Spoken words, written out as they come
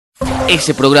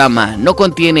Ese programa no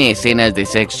contiene escenas de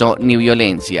sexo ni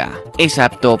violencia. Es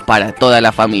apto para toda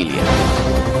la familia.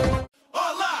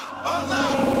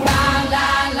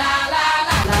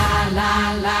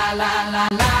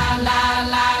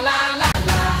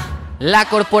 La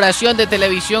Corporación de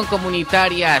Televisión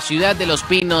Comunitaria Ciudad de los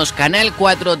Pinos, Canal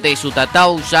 4 de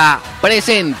Sutatausa,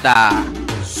 presenta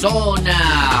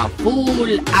Zona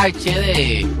Full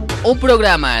HD, un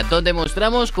programa donde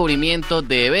mostramos cubrimiento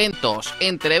de eventos,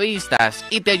 entrevistas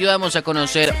y te ayudamos a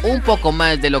conocer un poco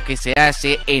más de lo que se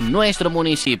hace en nuestro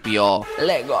municipio.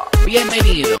 Lego.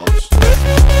 Bienvenidos.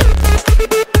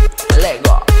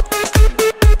 Lego.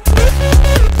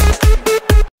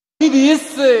 Y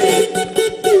dice...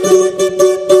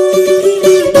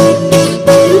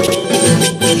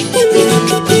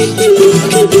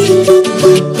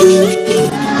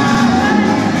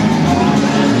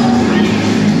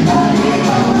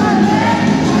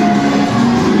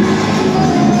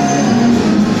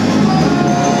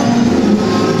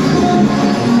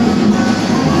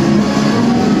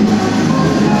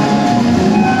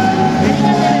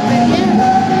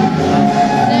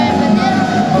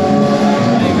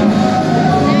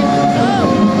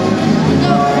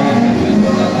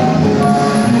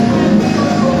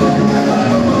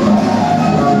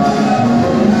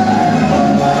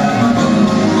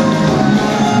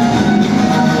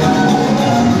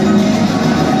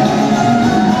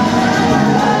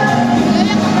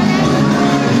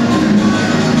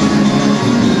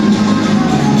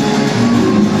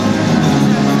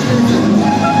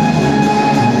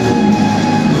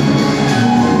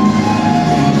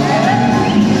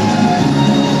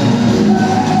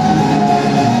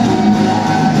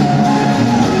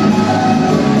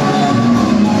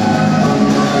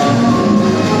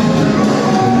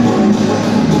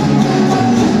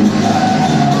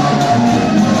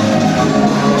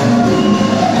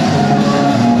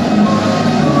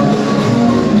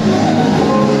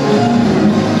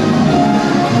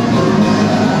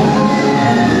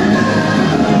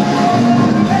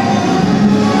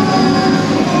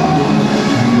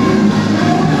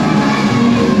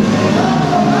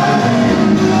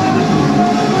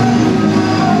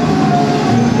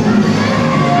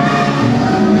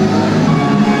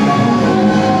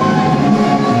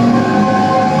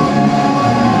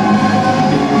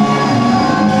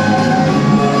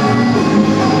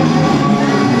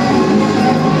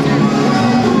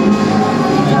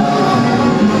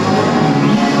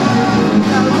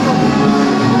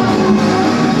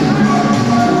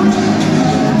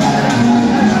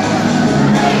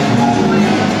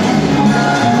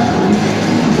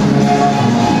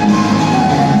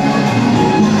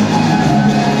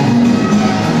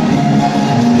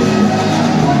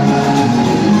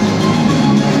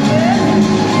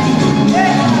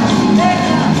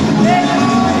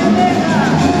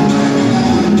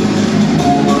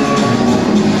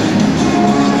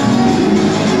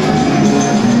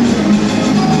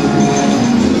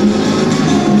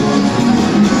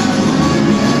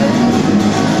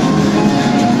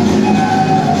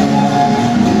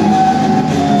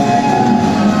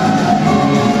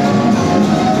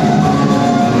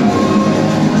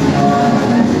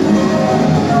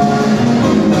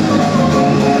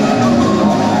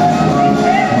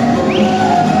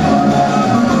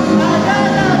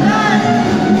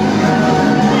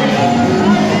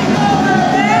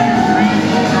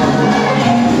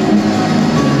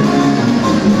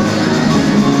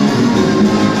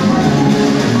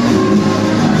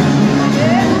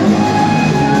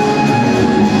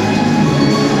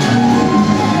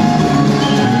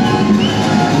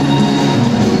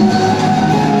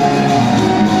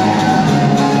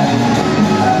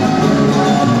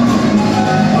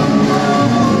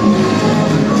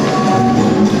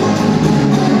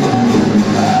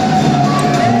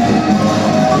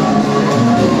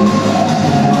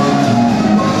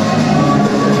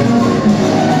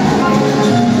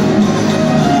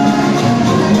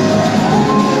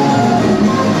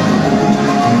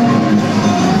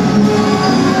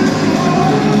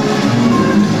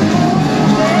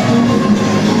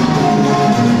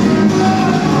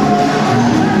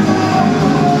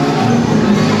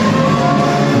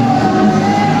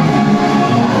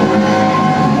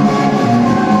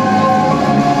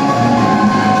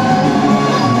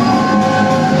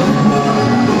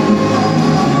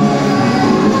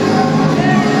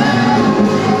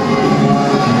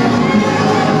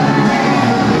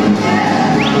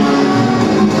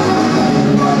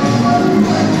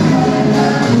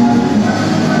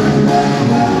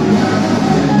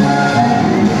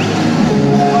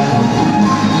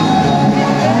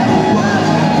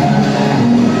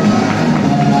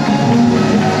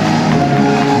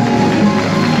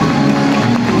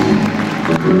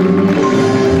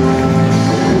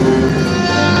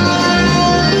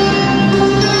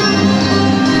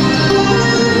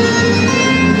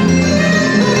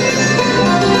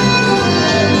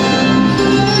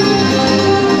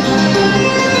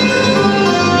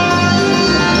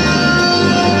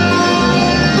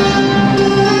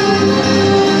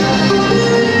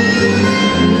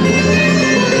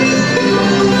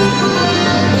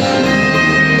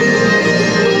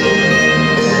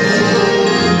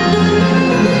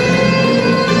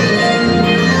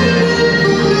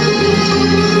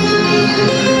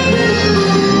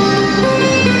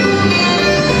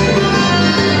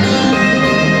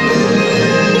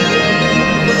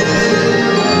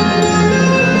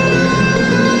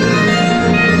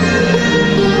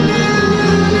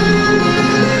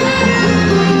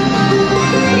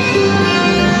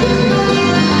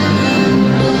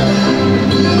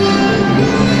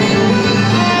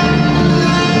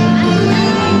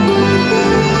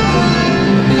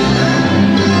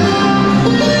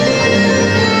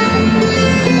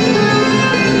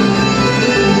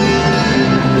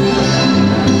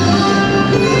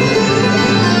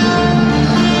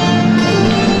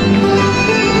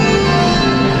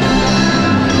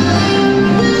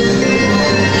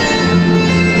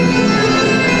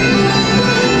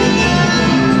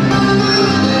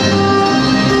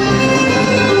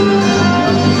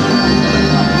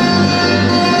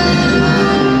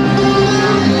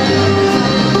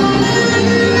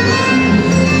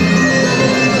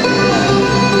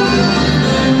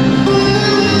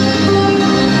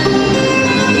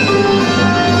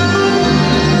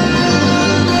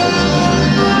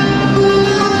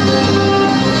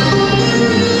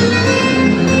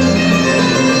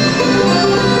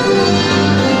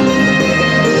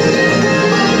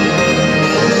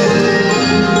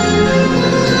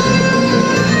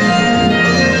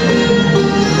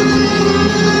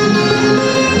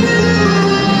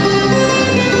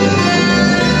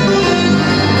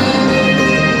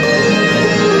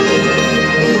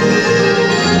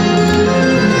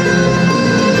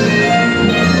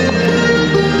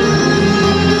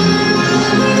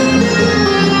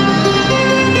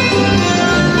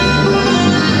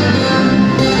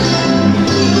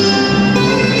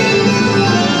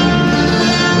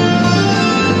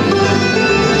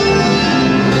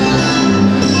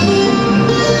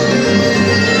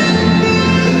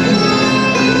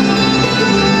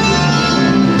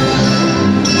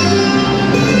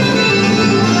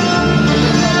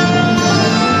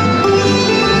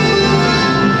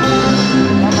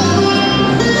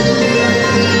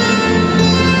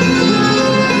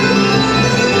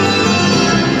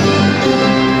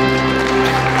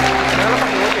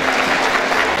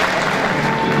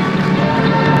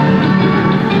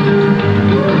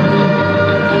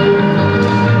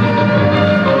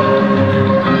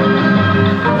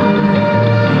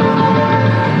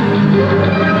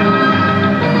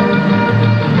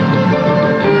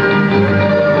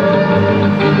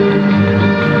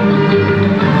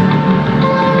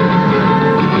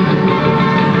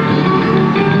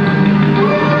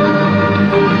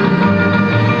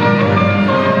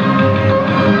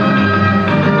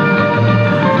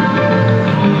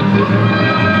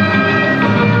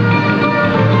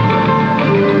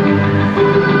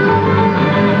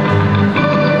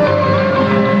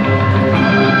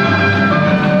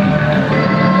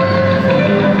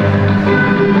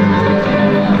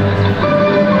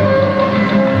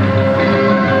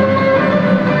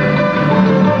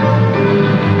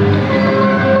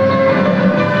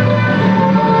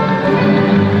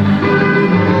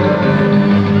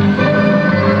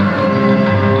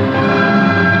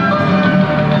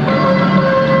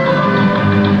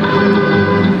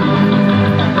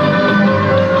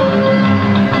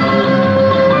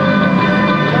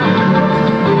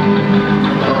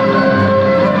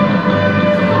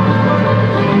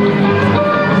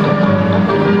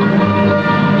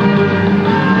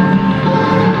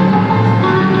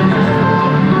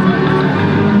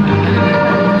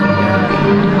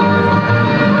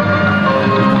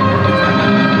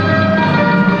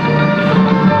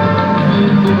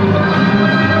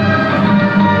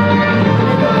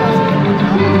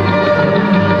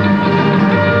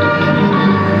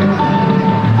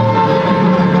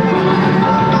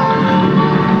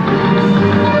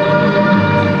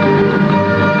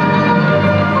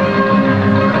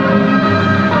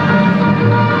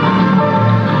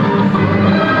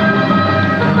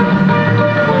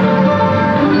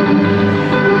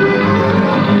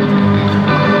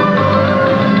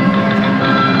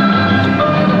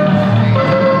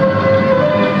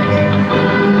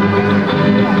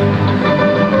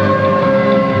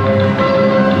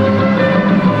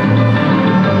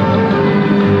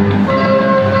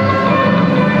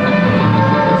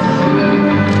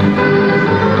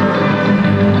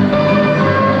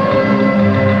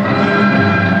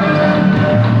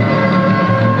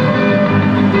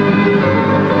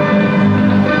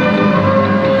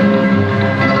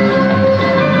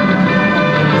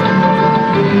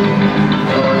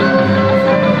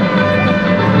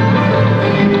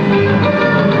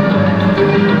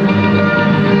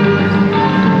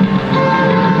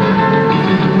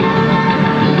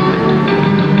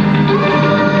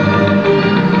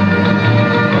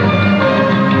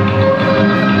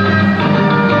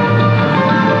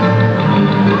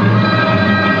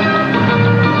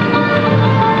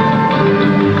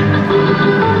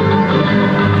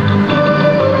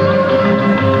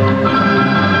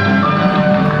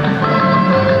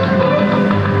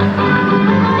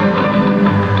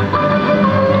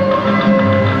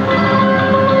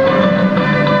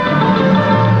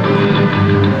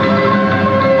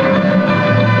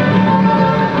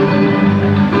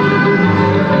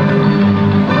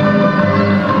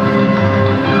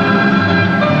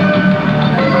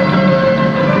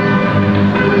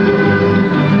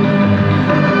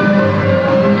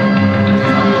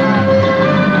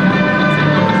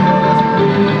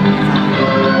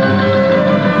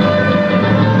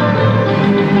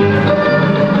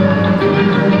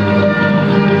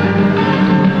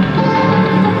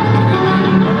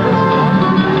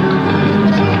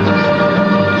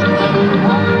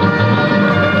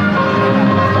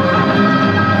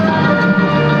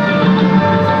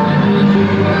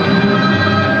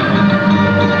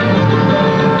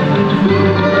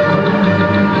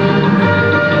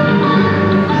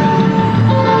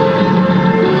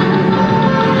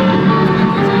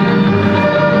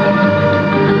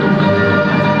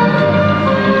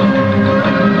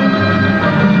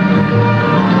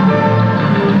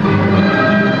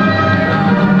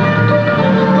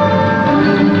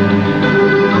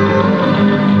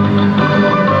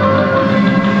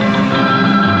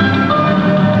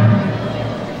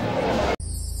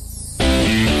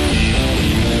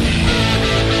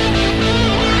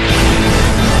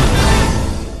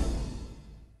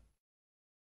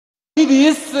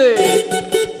 dice.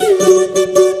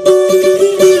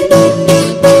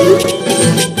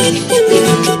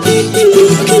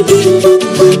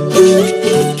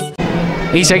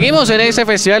 Y seguimos en este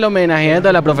festival homenajeando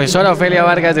a la profesora Ofelia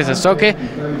Vargas de Sazoque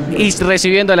y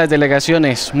recibiendo a las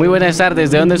delegaciones. Muy buenas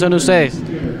tardes, ¿de dónde son ustedes?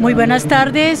 Muy buenas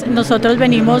tardes, nosotros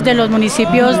venimos de los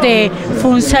municipios de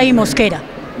Funza y Mosquera.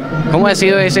 ¿Cómo ha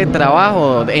sido ese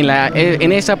trabajo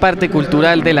en esa parte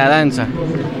cultural de la danza?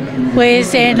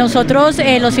 Pues nosotros,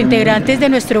 los integrantes de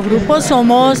nuestro grupo,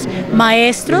 somos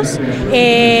maestros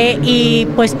y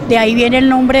pues de ahí viene el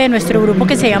nombre de nuestro grupo,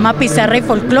 que se llama Pizarra y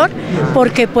Folclor,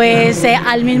 porque pues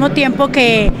al mismo tiempo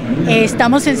que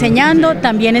estamos enseñando,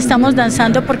 también estamos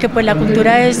danzando, porque pues la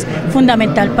cultura es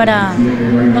fundamental para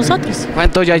nosotros.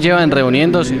 ¿Cuánto ya llevan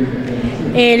reuniéndose?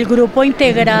 El grupo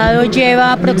integrado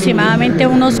lleva aproximadamente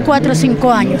unos 4 o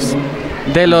 5 años.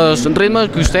 De los ritmos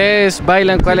que ustedes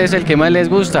bailan, ¿cuál es el que más les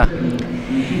gusta?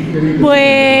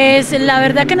 Pues la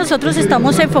verdad que nosotros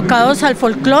estamos enfocados al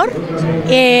folclore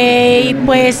y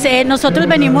pues nosotros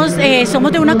venimos,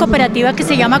 somos de una cooperativa que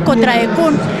se llama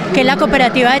Contraecun, que es la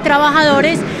cooperativa de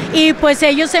trabajadores, y pues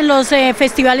ellos en los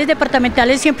festivales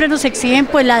departamentales siempre nos exigen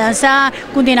pues la danza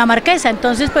cundinamarquesa,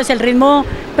 entonces pues el ritmo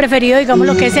preferido, digamos,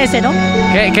 lo que es ese, ¿no?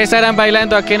 ¿Qué estarán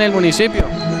bailando aquí en el municipio?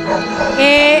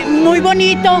 Muy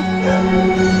bonito.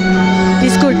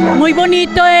 Disculpe, muy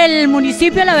bonito el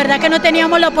municipio, la verdad que no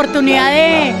teníamos la oportunidad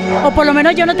o por lo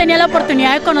menos yo no tenía la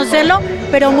oportunidad de conocerlo,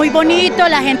 pero muy bonito,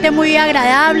 la gente muy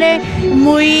agradable,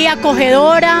 muy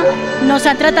acogedora, nos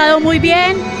han tratado muy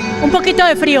bien, un poquito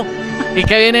de frío. ¿Y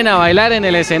qué vienen a bailar en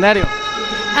el escenario?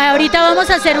 Ahorita vamos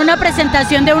a hacer una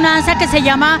presentación de una danza que se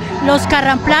llama Los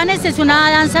Carramplanes, es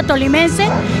una danza tolimense,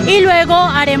 y luego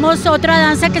haremos otra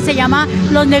danza que se llama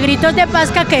Los Negritos de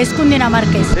Pasca, que es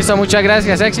cundinamarquesa. Listo, muchas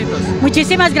gracias, éxitos.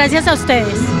 Muchísimas gracias a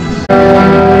ustedes.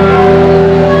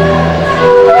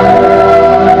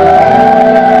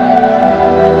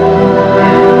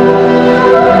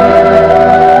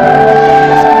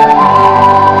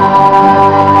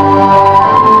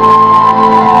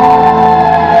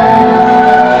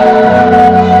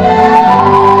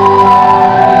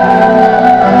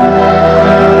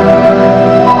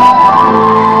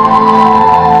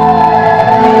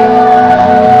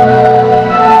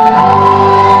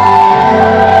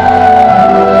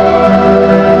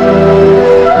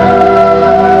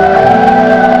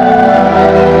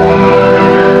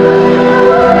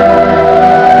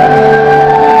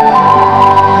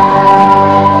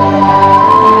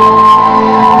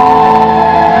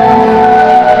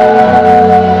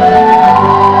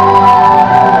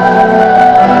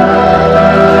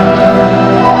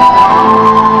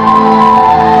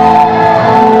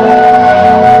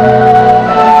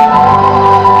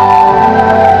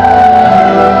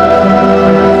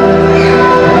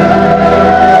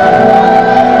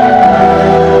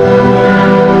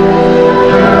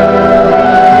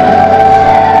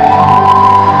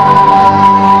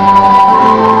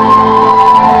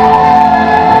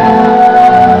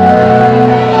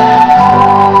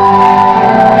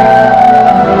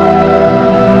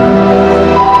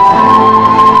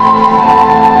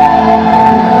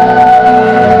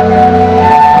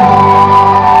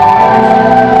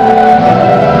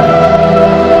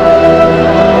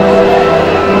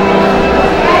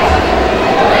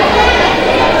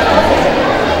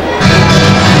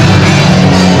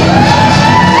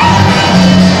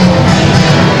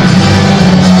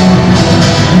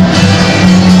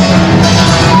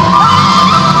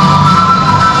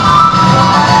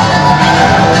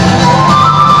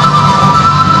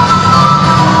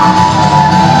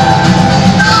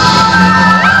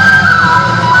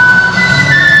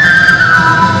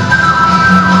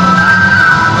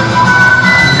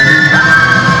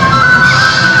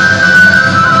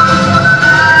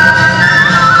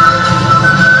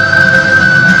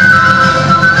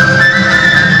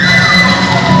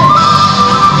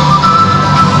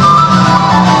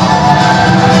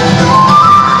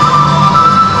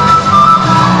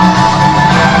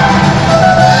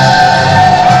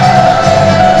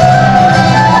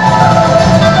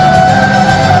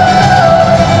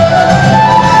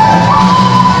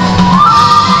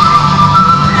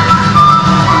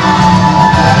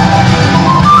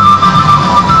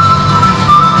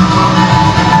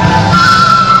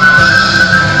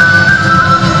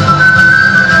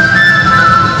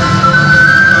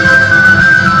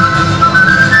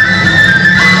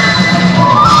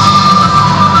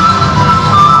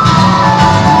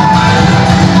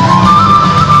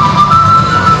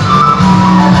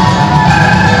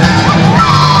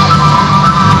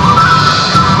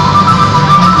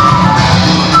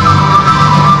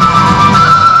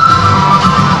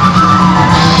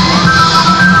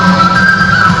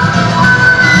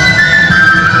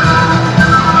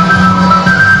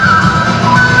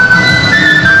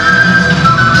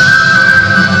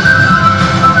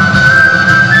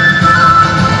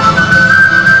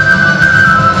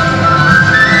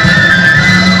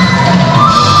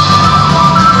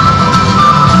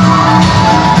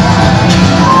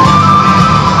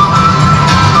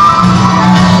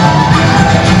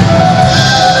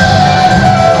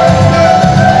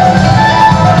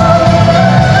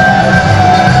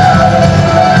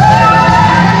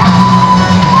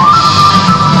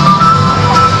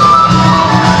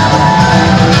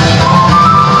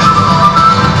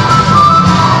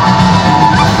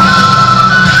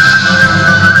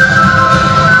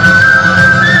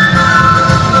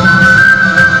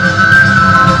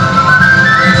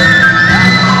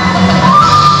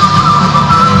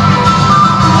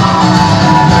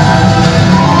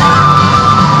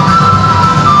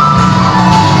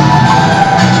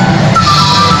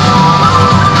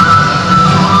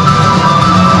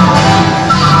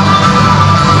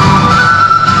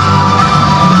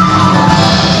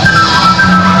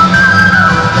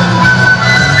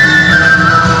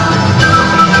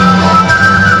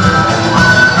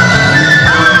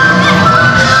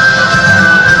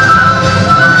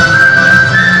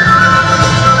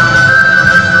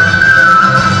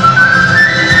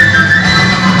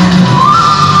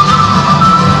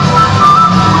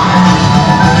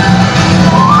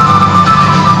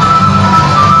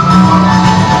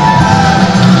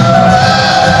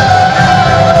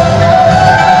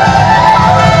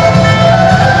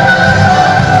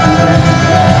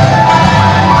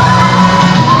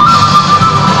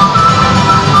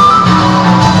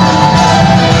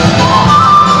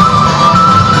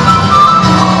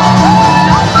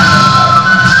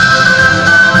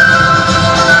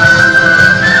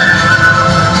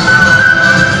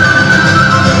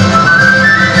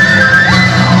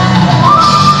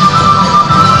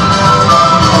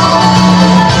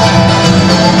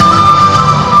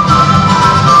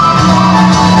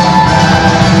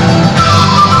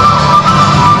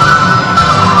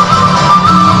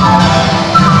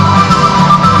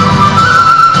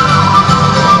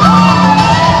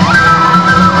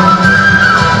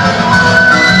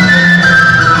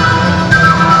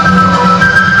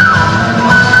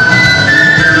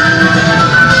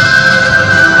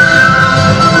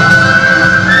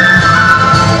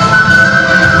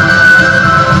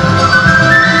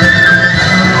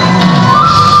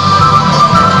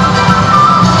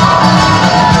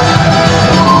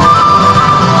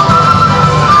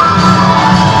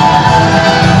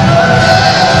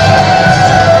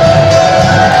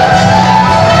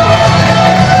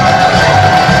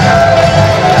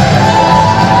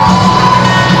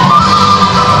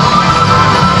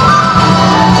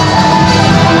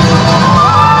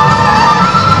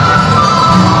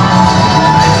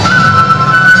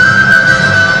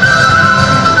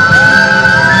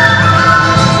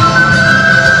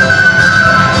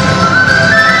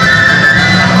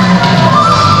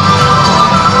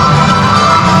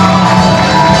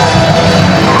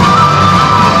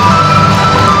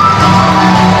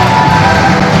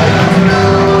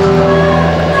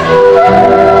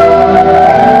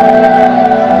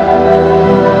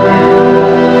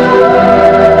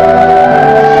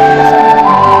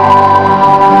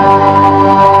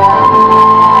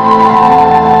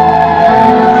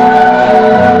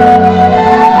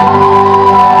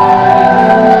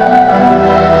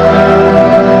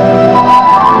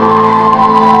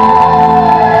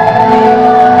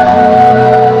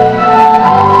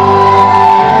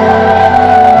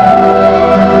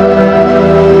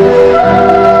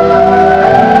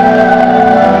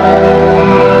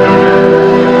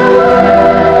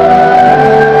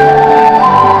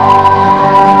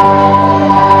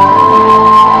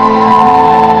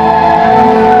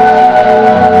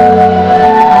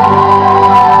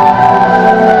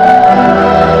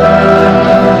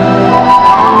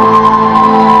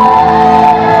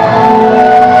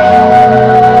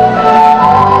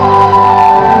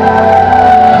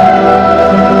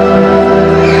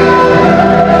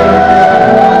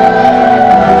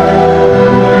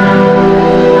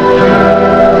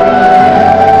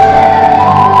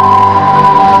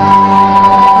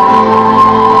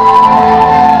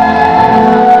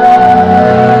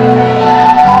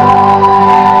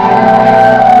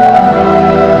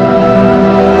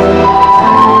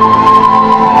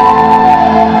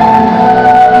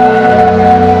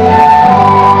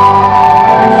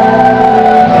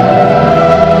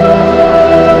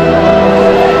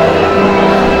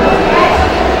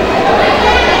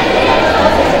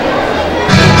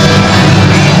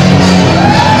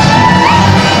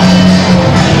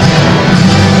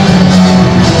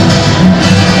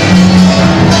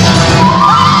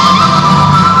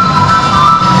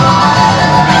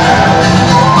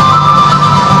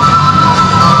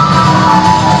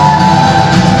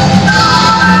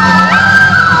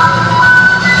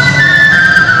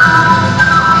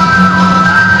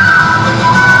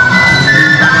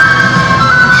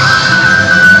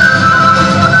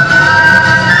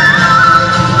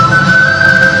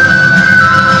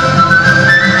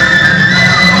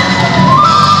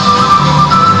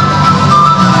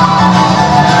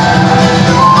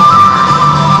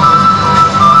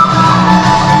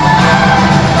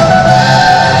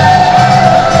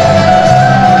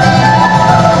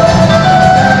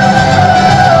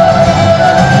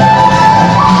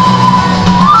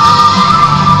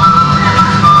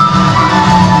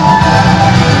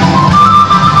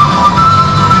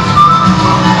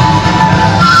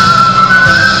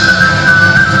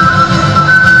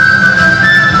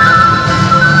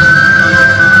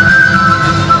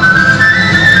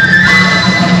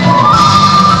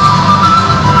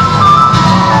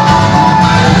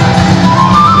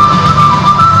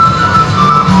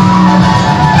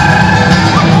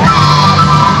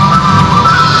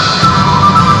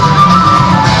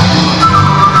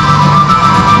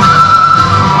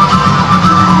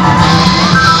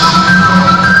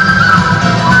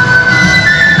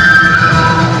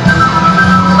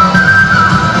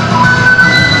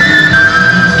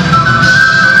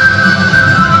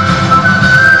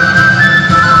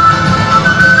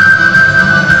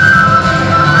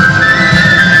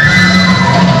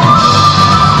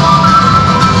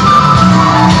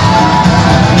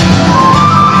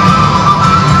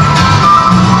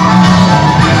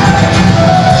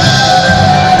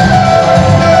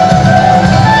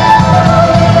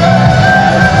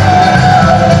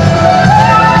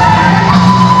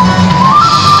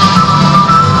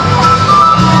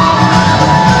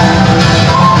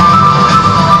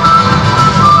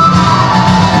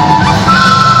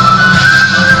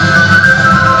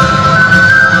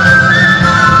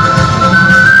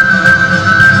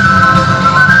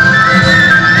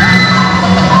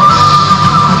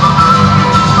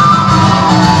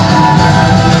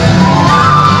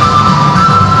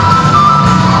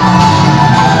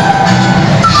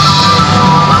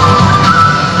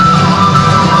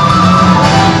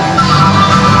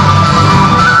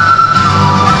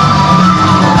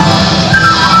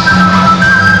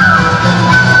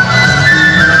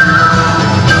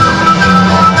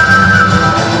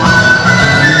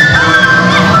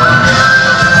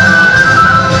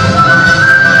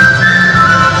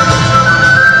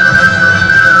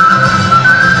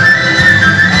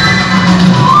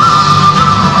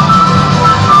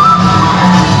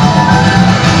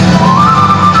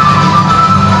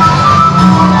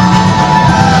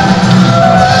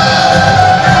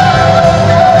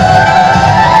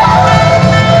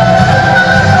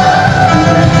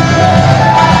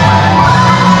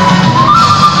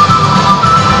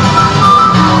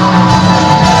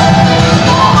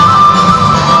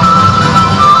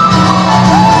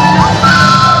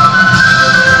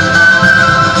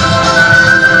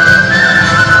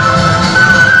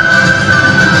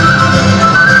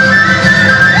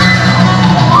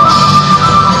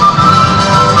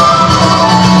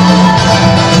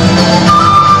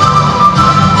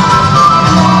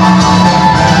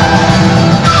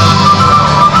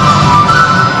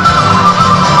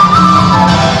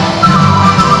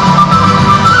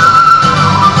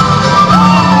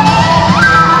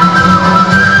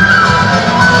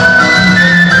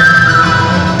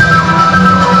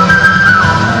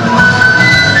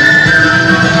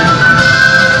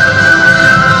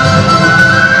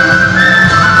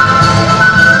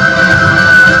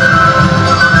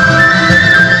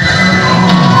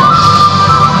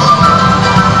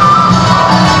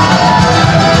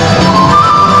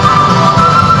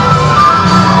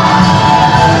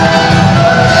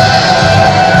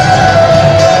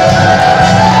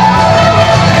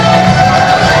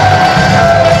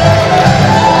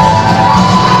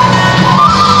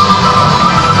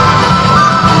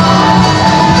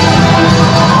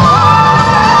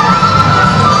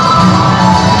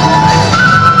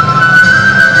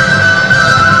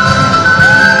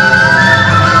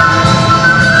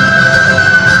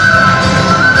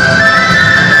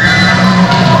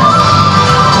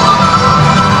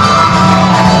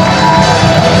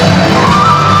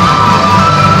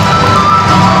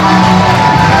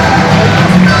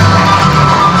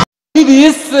 Y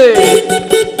dice.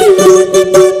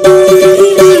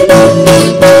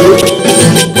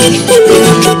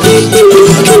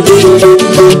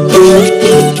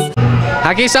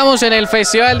 Aquí estamos en el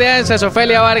Festival de Danzas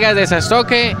Ofelia Vargas de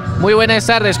Sastoque. Muy buenas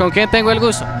tardes, ¿con quién tengo el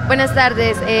gusto? Buenas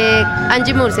tardes,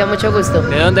 Angie Murcia, mucho gusto.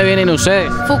 ¿De dónde vienen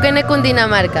ustedes? Fúquene,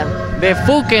 Cundinamarca. De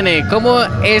Fúquene, ¿cómo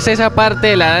es esa parte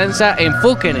de la danza en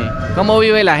Fúquene? ¿Cómo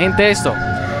vive la gente esto?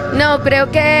 No, creo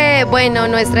que, bueno,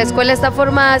 nuestra escuela está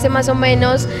formada hace más o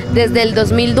menos desde el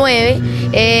 2009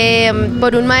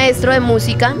 por un maestro de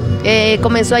música.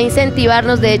 Comenzó a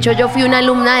incentivarnos, de hecho yo fui una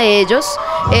alumna de ellos,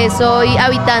 soy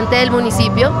habitante del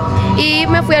municipio y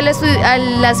me fui a la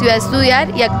ciudad a estudiar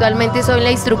y actualmente soy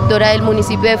la instructora del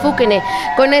municipio de Fúquene.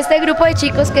 Con este grupo de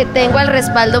chicos que tengo al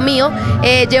respaldo mío,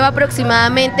 llevo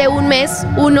aproximadamente un mes,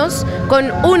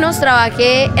 con unos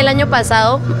trabajé el año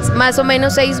pasado, más o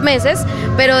menos 6 meses,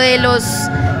 pero de los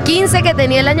 15 que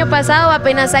tenía el año pasado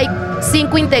apenas hay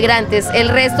 5 integrantes, el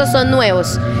resto son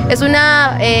nuevos. Es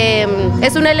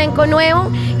un elenco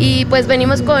nuevo y pues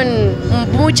venimos con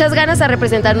muchas ganas a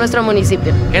representar nuestro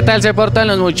municipio. ¿Qué tal se portan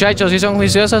los muchachos? ¿Sí son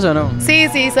juiciosos o no? Sí,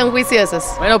 son juiciosos.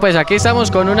 Bueno, pues aquí estamos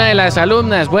con una de las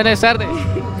alumnas. Buenas tardes.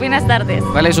 Buenas tardes.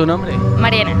 ¿Cuál es su nombre?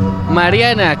 Mariana.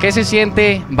 Mariana, ¿qué se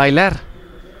siente bailar?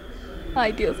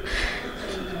 Ay, Dios.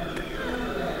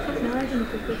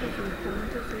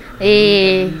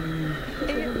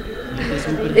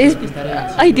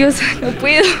 Ay, Dios, no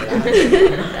puedo.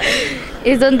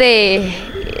 Es donde,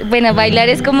 bueno, bailar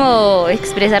es como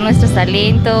expresar nuestros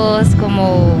talentos,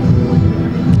 como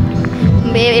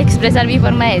expresar mi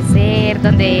forma de ser,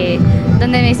 donde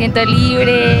me siento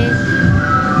libre.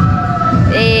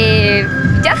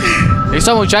 Ya.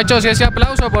 Listo, muchachos, y ese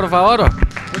aplauso, por favor.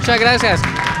 Muchas gracias.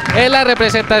 Es la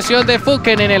representación de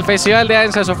Fúquene en el Festival de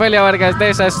Danzas Ofelia Vargas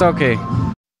de Sastoque.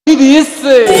 Y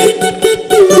dice.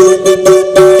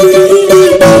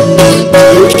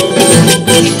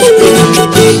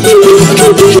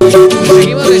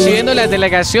 Seguimos recibiendo las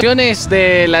delegaciones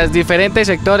de los diferentes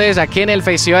sectores aquí en el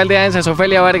Festival de Danzas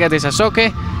Ofelia Vargas de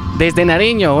Sastoque desde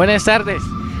Nariño. Buenas tardes.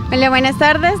 Hola, buenas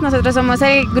tardes. Nosotros somos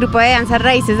el grupo de danzas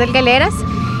raíces del Galeras.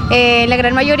 La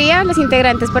gran mayoría, los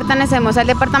integrantes, pertenecemos al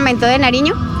departamento de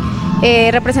Nariño,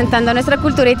 representando nuestra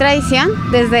cultura y tradición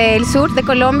desde el sur de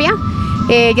Colombia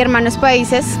y hermanos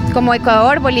países como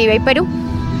Ecuador, Bolivia y Perú.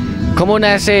 ¿Cómo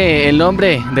nace el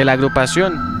nombre de la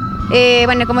agrupación?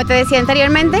 Bueno, como te decía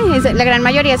anteriormente, la gran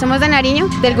mayoría somos de Nariño,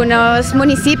 de algunos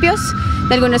municipios,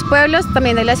 de algunos pueblos,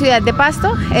 también de la ciudad de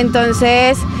Pasto.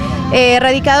 Entonces,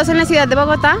 radicados en la ciudad de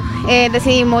Bogotá,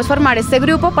 decidimos formar este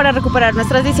grupo para recuperar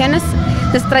nuestras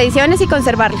tradiciones y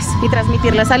conservarlas y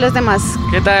transmitirlas a los demás.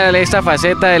 ¿Qué tal esta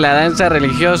faceta de la danza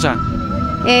religiosa?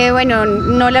 Bueno,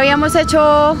 no lo habíamos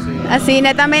hecho así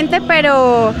netamente,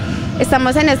 pero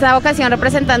estamos en esta ocasión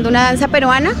representando una danza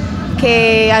peruana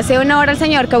que hace honor al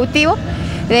señor cautivo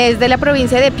desde la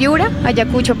provincia de Piura,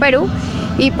 Ayacucho, Perú.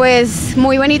 Y pues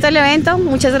muy bonito el evento.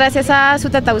 Muchas gracias a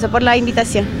Sutatausa por la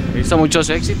invitación. Listo, muchos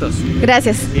éxitos.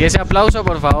 Gracias. Y ese aplauso,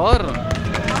 por favor.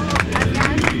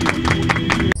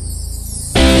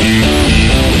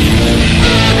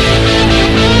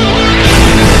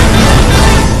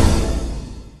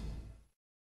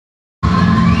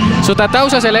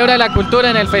 Sutatausa celebra la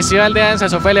cultura en el Festival de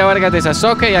Danzas Ofelia Vargas de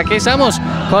Sastoque y aquí estamos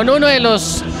con uno de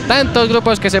los tantos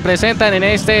grupos que se presentan en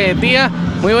este día.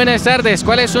 Muy buenas tardes,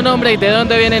 ¿cuál es su nombre y de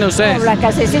dónde vienen ustedes?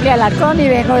 Blanca Cecilia Alarcón y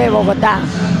vengo de Bogotá.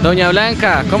 Doña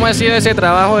Blanca, ¿cómo ha sido ese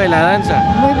trabajo de la danza?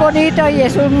 Muy bonito y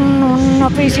es un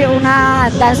oficio,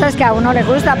 unas danzas que a uno le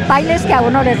gusta, bailes que a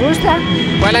uno le gusta.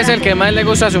 ¿Cuál es el que más le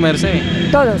gusta a su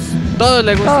merced? Todos. ¿Todos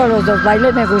le gustan? Todos los dos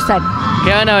bailes me gustan. ¿Qué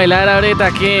van a bailar ahorita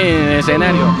aquí en el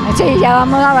escenario? Sí, ya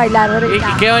vamos a bailar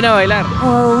ahorita. ¿Y qué van a bailar?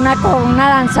 Una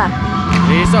danza.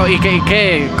 Listo, ¿y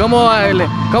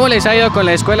cómo les ha ido con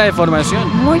la escuela de formación?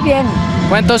 Muy bien.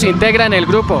 ¿Cuántos integran el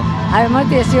grupo? Habemos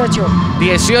 18.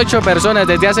 18 personas,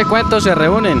 ¿desde hace cuánto se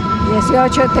reúnen?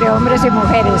 18 entre hombres y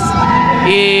mujeres.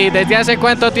 ¿Y desde hace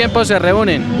cuánto tiempo se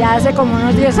reúnen? Ya hace como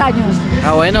unos 10 años.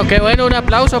 Ah, bueno, qué bueno, un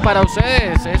aplauso para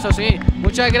ustedes, eso sí.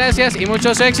 Muchas gracias y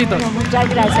muchos éxitos. Bueno, muchas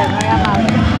gracias, muy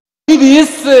amable. Y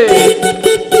dice.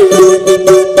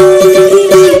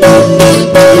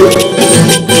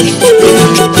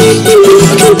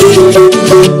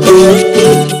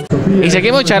 Y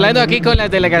seguimos charlando aquí con las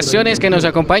delegaciones que nos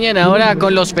acompañan ahora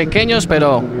con los pequeños,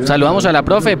 pero saludamos a la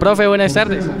profe. Profe, buenas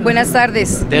tardes. Buenas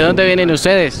tardes. ¿De dónde vienen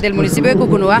ustedes? Del municipio de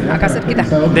Cucunúa, acá cerquita.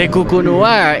 De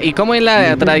Cucunúa. ¿Y cómo es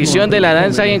la tradición de la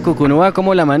danza ahí en Cucunúa?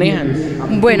 ¿Cómo la manejan?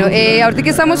 Bueno, ahorita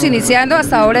que estamos iniciando,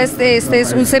 hasta ahora este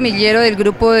es un semillero del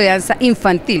grupo de danza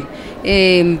infantil.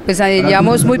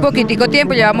 Llevamos muy poquitico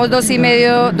tiempo, llevamos 2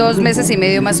 meses y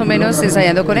medio más o menos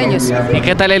ensayando con ellos. ¿Y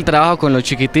qué tal el trabajo con los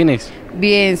chiquitines?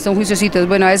 Bien, son juiciositos.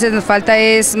 Bueno, a veces nos falta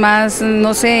es más,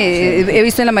 no sé, he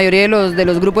visto en la mayoría de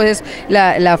los grupos es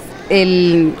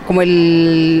como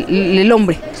el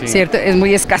hombre, sí. ¿Cierto? Es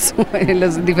muy escaso en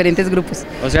los diferentes grupos.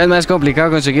 O sea, es más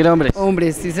complicado conseguir hombres.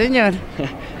 Hombres, sí señor.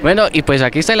 Bueno, y pues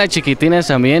aquí están las chiquitinas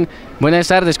también. Buenas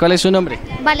tardes, ¿cuál es su nombre?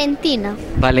 Valentina.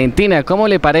 Valentina, ¿cómo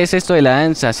le parece esto de la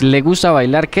danza? ¿Le gusta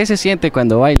bailar? ¿Qué se siente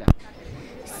cuando baila?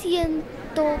 Siento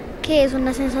que es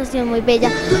una sensación muy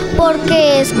bella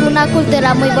porque es una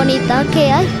cultura muy bonita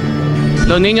que hay.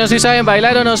 ¿Los niños sí saben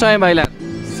bailar o no saben bailar?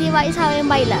 Sí saben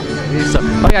bailar. Listo.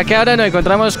 Oiga, que ahora nos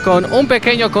encontramos con un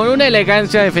pequeño, con una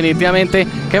elegancia definitivamente.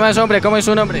 ¿Qué más, hombre? ¿Cómo es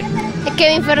su nombre?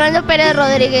 Kevin Fernando Pérez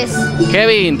Rodríguez.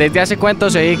 Kevin, ¿desde hace cuánto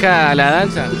se dedica a la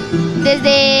danza?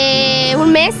 Desde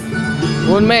un mes.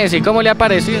 Un mes, ¿y cómo le ha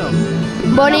parecido?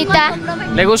 Bonita.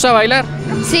 ¿Le gusta bailar?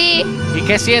 Sí. ¿Y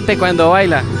qué siente cuando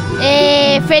baila?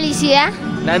 Felicidad.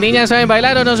 ¿Las niñas saben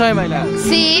bailar o no saben bailar?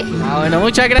 Sí. Bueno,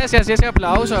 muchas gracias y ese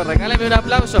aplauso, regáleme un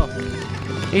aplauso.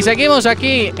 Y seguimos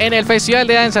aquí en el Festival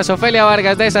de Danzas Ofelia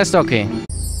Vargas de Sastoque.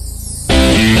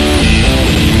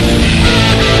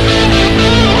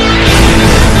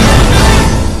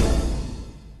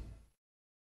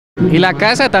 Y la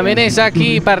casa también está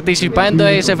aquí participando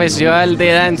de ese Festival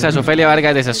de Danzas Ofelia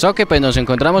Vargas de Sastoque, pues nos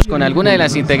encontramos con alguna de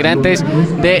las integrantes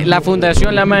de la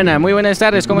Fundación La Mana. Muy buenas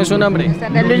tardes, ¿cómo es su nombre?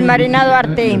 Buenas tardes, Luz Marina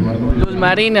Duarte. Luz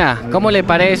Marina, ¿cómo le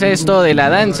parece esto de la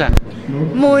danza?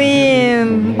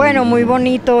 Muy bueno, muy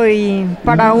bonito, y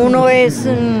para uno es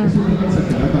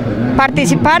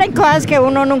participar en cosas que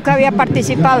uno nunca había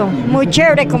participado. Muy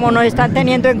chévere como nos están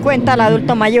teniendo en cuenta al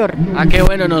adulto mayor. Ah, qué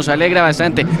bueno, nos alegra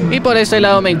bastante. Y por este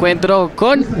lado me encuentro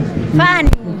con Fanny.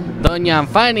 Doña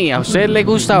Fanny, ¿a usted le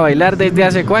gusta bailar desde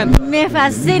hace cuánto? Me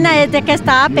fascina desde que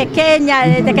estaba pequeña,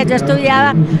 desde que yo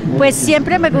estudiaba, pues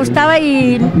siempre me gustaba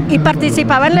y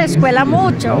participaba en la escuela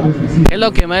mucho. ¿Qué es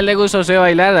lo que más le gusta a usted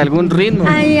bailar? ¿Algún ritmo?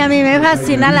 Ay, a mí me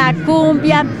fascina la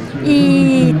cumbia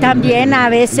y también a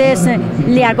veces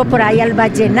le hago por ahí al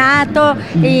vallenato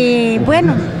y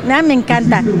bueno, nada, me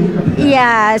encanta. Y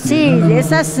así,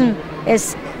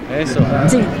 Eso.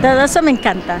 Sí, todo eso me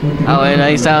encanta. Bueno,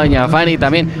 ahí está doña Fanny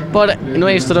también. Por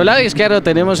nuestro lado izquierdo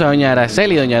tenemos a doña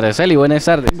Araceli. Doña Araceli, buenas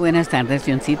tardes. Buenas tardes,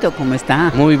 Sioncito, ¿cómo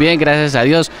está? Muy bien, gracias a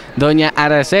Dios. Doña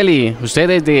Araceli, ¿usted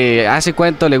desde hace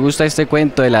cuánto le gusta este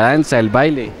cuento de la danza, el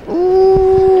baile?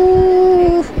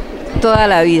 Toda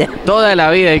la vida. Toda la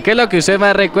vida. ¿Y qué es lo que usted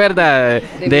más recuerda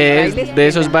de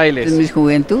esos bailes? De mi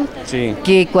juventud. Sí.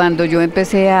 Que cuando yo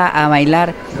empecé a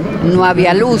bailar no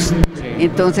había luz. Sí.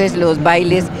 Entonces los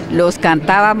bailes los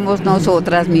cantábamos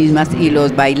nosotras mismas y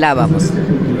los bailábamos.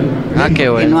 Ah, qué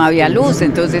bueno. Que no había luz,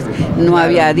 entonces no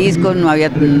había discos, no había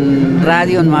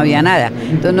radio, no había nada.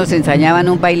 Entonces nos enseñaban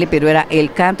un baile, pero era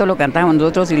el canto, lo cantábamos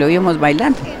nosotros y lo íbamos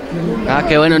bailando. Ah,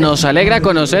 qué bueno, nos alegra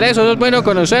conocer eso es bueno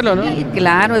conocerlo, ¿no?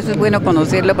 Claro, eso es bueno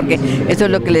conocerlo porque eso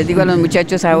es lo que les digo a los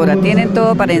muchachos ahora, tienen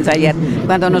todo para ensayar.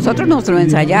 Cuando nosotros nos lo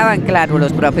ensayaban, claro,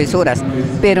 los profesoras,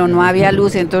 pero no había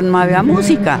luz, entonces no había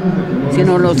música,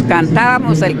 sino los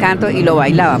cantábamos el canto y lo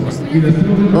bailábamos,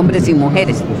 hombres y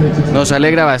mujeres. Nos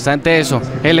alegra bastante eso,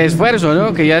 el esfuerzo,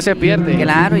 ¿no? Que ya se pierde.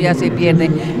 Claro, ya se pierde.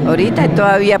 Ahorita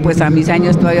todavía, pues a mis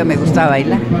años todavía me gusta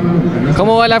bailar.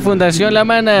 ¿Cómo va la Fundación La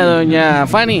Mana, doña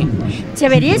Fanny?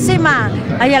 Chéverísima,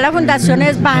 allá la fundación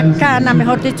es bacana,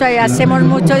 mejor dicho, allá hacemos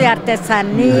mucho de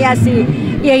artesanías y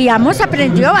hemos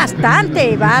aprendido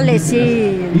bastante, vale,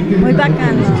 sí, muy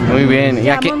bacano. Muy bien. Y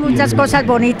aquí muchas cosas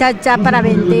bonitas ya para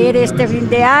vender este fin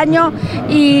de año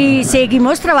y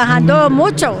seguimos trabajando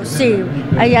mucho, sí,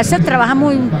 allá se trabaja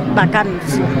muy bacano.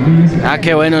 Sí. Ah,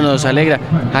 qué bueno, nos alegra.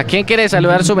 ¿A quién quiere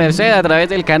saludar su merced a través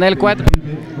del Canal 4?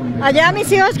 Allá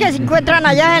mis hijos que se encuentran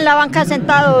allá en la banca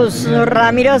sentados,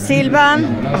 Ramiro Silva,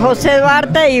 José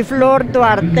Duarte y Flor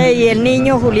Duarte, y el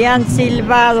niño Julián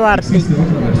Silva Duarte.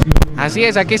 Así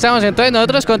es, aquí estamos, entonces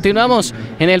nosotros continuamos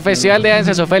en el Festival de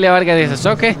Danzas Ofelia Vargas de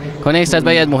Sastoque con estas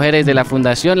bellas mujeres de la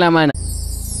Fundación La Mana.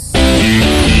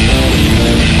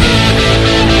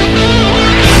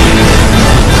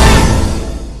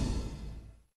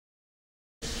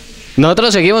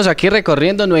 Nosotros seguimos aquí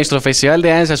recorriendo nuestro Festival de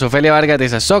Danzas Ofelia Vargas de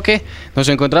Sastoque. Nos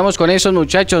encontramos con esos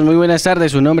muchachos. Muy buenas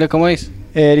tardes. ¿Su nombre cómo es?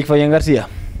 Eric Fabián García.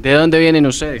 ¿De dónde vienen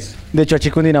ustedes? De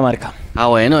Choachí, Cundinamarca. Ah,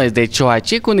 bueno, desde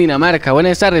Choachí, Cundinamarca.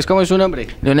 Buenas tardes. ¿Cómo es su nombre?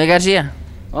 Leonel García.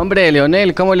 Hombre,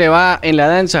 Leonel, ¿cómo le va en la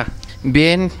danza?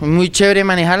 Bien, muy chévere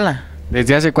manejarla.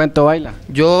 ¿Desde hace cuánto baila?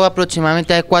 Yo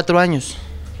aproximadamente hace 4 años.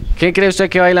 ¿Quién cree usted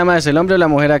que baila más, el hombre o la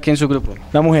mujer aquí en su grupo?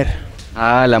 La mujer.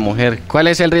 Ah, la mujer. ¿Cuál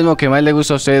es el ritmo que más le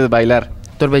gusta a usted bailar?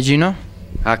 Torbellino.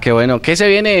 Ah, qué bueno. ¿Qué se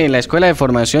viene en la escuela de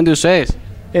formación de ustedes?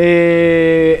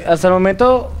 Hasta el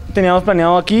momento teníamos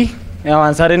planeado aquí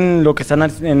avanzar en lo que están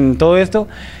en todo esto,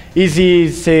 y si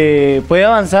se puede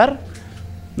avanzar,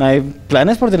 hay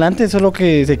planes por delante. Eso es lo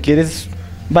que se quiere, es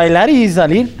bailar y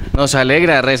salir. Nos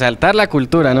alegra resaltar la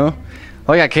cultura, ¿no?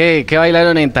 Oiga, ¿qué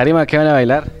bailaron en tarima? ¿Qué van a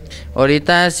bailar?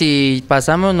 Ahorita si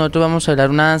pasamos, nosotros vamos a bailar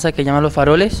una danza que llama Los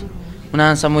Faroles, una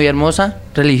danza muy hermosa,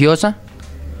 religiosa.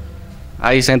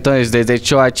 Ahí está entonces desde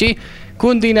Choachí,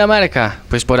 Cundinamarca.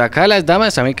 Pues por acá las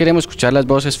damas también queremos escuchar las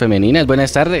voces femeninas.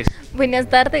 Buenas tardes. Buenas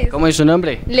tardes. ¿Cómo es su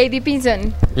nombre? Lady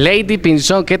Pinzón. Lady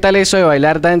Pinzón, ¿qué tal eso de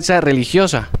bailar danza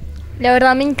religiosa? La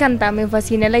verdad me encanta, me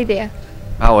fascina la idea.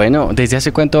 Ah, bueno, ¿desde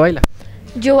hace cuánto baila?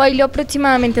 Yo bailo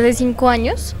aproximadamente de 5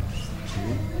 años.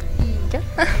 Y ya.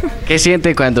 ¿Qué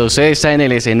siente cuando usted está en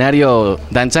el escenario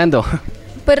danzando?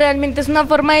 Pues realmente es una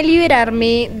forma de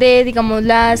liberarme de, digamos,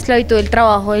 la esclavitud del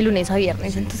trabajo de lunes a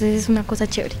viernes. Entonces es una cosa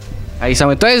chévere. Ahí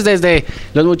estamos. Entonces, desde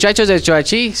los muchachos de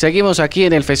Choachí, seguimos aquí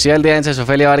en el Festival de Danzas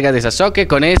Ofelia Vargas de Sazoque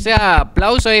con ese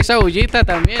aplauso, esa bullita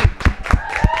también.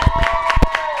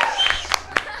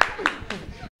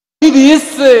 Y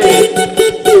dice...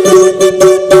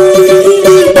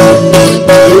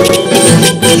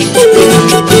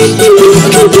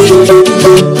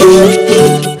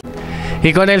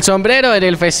 Y con el sombrero en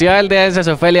el Festival de Danzas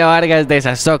Ofelia Vargas de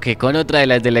Sazoque, con otra de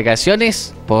las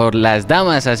delegaciones, por las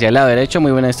damas hacia el lado derecho.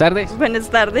 Muy buenas tardes. Buenas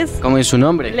tardes. ¿Cómo es su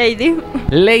nombre? Lady.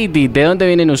 Lady, ¿de dónde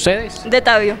vienen ustedes? De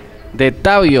Tabio. De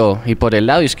Tabio. Y por el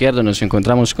lado izquierdo nos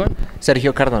encontramos con...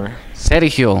 Sergio Cardona.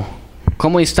 Sergio,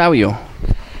 ¿cómo es Tabio?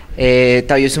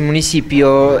 Tabio es un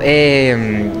municipio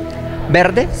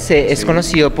verde, es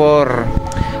conocido por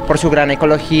su gran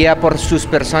ecología, por sus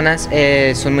personas,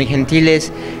 son muy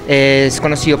gentiles, es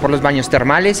conocido por los baños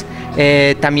termales,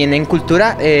 también en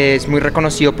cultura es muy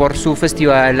reconocido por su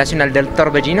Festival Nacional del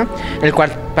Torbellino, en el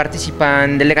cual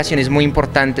participan delegaciones muy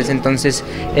importantes. Entonces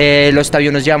los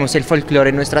tabionos llevamos el folclore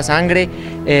en nuestra sangre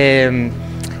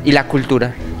y la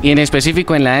cultura. Y en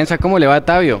específico en la danza, ¿cómo le va a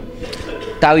Tabio?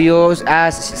 Tabio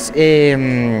ha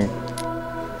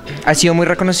sido muy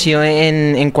reconocido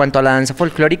en cuanto a la danza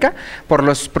folclórica por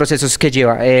los procesos que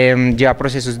lleva. Lleva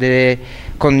procesos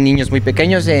con niños muy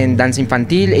pequeños en danza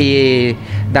infantil y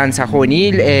danza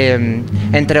juvenil,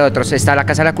 entre otros. Está la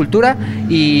Casa de la Cultura,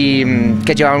 y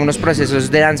que lleva unos procesos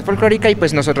de danza folclórica, y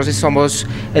pues nosotros somos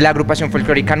la agrupación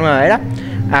folclórica Nueva Era,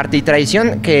 Arte y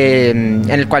Tradición, en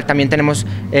el cual también tenemos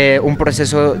un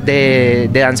proceso de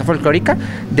danza folclórica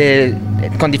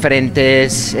con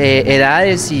diferentes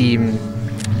edades y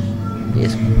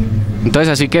eso. Entonces,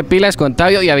 así que pilas con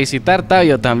Tabio y a visitar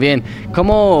Tabio también.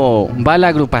 ¿Cómo va la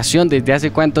agrupación? ¿Desde hace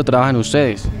cuánto trabajan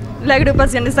ustedes? La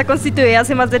agrupación está constituida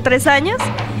hace más de 3 años.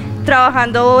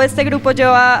 Trabajando, este grupo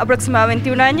lleva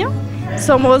aproximadamente 1 año.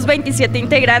 Somos 27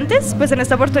 integrantes, pues en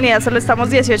esta oportunidad solo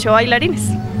estamos 18 bailarines.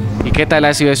 ¿Y qué tal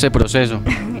ha sido ese proceso?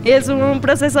 Es un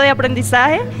proceso de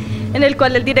aprendizaje en el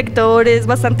cual el director es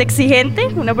bastante exigente,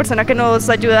 una persona que nos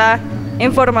ayuda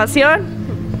en formación.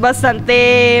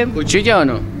 Bastante... ¿Cuchilla o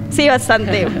no? Sí,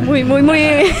 bastante, muy...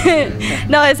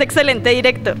 No, es excelente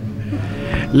director.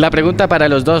 La pregunta para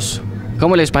los dos,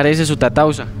 ¿cómo les parece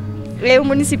Sutatausa? Es un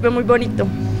municipio muy bonito.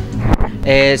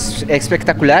 Es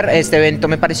espectacular. Este evento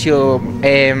me pareció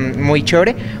muy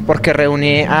chévere porque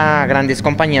reúne a grandes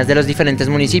compañías de los diferentes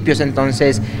municipios.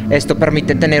 Entonces esto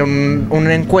permite tener un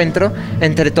encuentro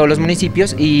entre todos los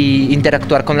municipios y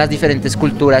interactuar con las diferentes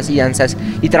culturas y danzas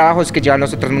y trabajos que llevan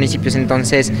los otros municipios.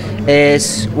 Entonces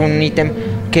es un ítem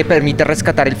que permite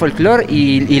rescatar el folclore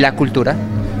y la cultura.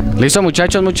 Listo,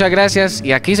 muchachos, muchas gracias.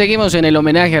 Y aquí seguimos en el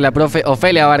homenaje a la profe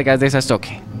Ofelia Vargas de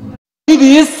Sazoque. Y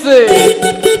dice...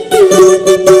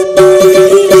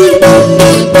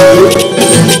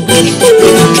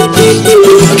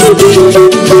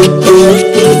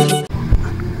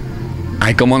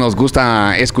 Ay, cómo nos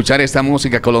gusta escuchar esta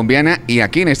música colombiana, y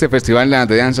aquí en este Festival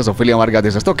de Danzas Ofelia Vargas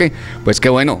de Sazoque, pues qué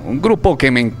bueno, un grupo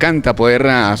que me encanta poder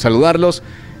saludarlos.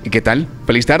 ¿Y qué tal?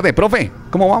 Feliz tarde, profe,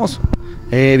 ¿cómo vamos?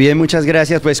 Bien, muchas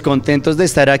gracias, pues contentos de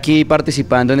estar aquí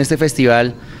participando en este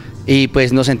festival. Y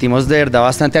pues nos sentimos de verdad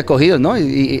bastante acogidos, ¿no?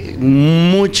 Y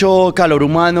mucho calor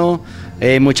humano,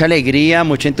 mucha alegría,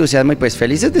 mucho entusiasmo, y pues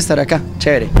felices de estar acá,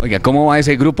 chévere. Oiga, ¿cómo va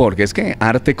ese grupo? Porque es que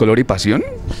Arte, Color y Pasión.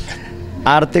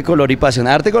 Arte, Color y Pasión.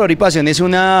 Arte, Color y Pasión es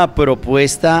una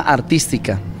propuesta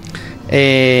artística.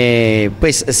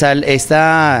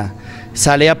 Esta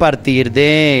sale a partir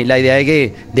de la idea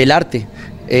del arte.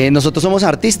 Nosotros somos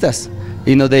artistas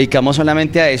y nos dedicamos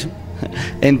solamente a eso.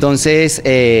 Entonces,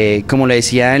 como le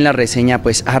decía en la reseña,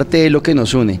 pues arte es lo que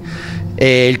nos une.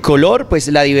 El color, pues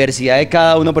la diversidad de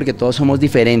cada uno, porque todos somos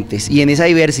diferentes. Y en esa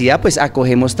diversidad, pues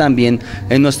acogemos también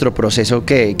en nuestro proceso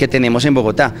que tenemos en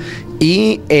Bogotá.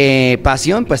 Y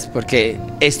pasión, pues porque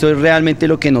esto es realmente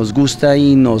lo que nos gusta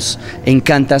y nos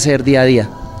encanta hacer día a día.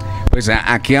 Pues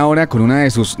aquí ahora con una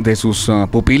de sus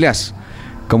pupilas,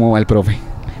 ¿cómo va el profe?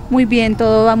 Muy bien,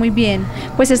 todo va muy bien.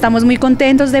 Pues estamos muy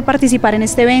contentos de participar en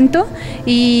este evento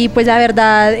y pues la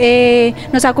verdad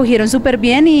nos acogieron súper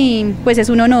bien y pues es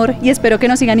un honor y espero que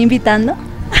nos sigan invitando.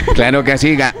 Claro que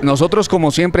sí, nosotros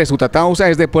como siempre, Sutatausa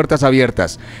es de puertas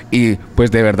abiertas y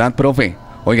pues de verdad, profe,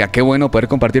 oiga, qué bueno poder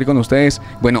compartir con ustedes.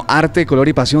 Bueno, Arte, Color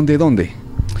y Pasión, ¿de dónde?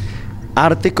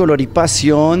 Arte, Color y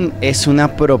Pasión es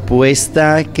una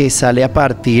propuesta que sale a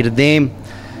partir de,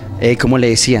 como le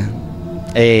decía,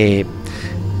 de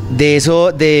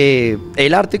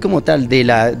el arte como tal, de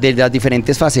las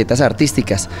diferentes facetas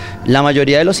artísticas. La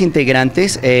mayoría de los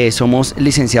integrantes somos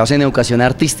licenciados en educación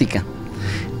artística.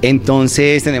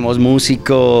 Entonces tenemos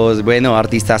músicos, bueno,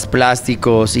 artistas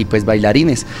plásticos y pues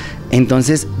bailarines.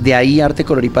 Entonces de ahí Arte,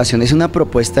 Color y Pasión es una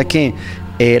propuesta que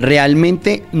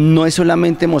realmente no es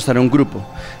solamente mostrar un grupo,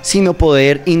 sino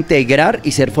poder integrar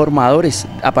y ser formadores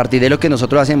a partir de lo que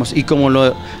nosotros hacemos. Y como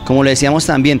lo decíamos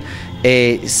también,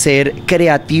 ser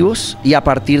creativos y a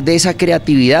partir de esa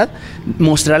creatividad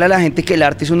mostrarle a la gente que el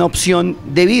arte es una opción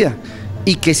de vida.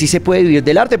 Y que sí se puede vivir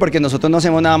del arte, porque nosotros no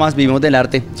hacemos nada más, vivimos del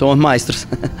arte, somos maestros.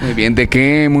 Muy bien, ¿de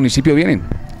qué municipio vienen?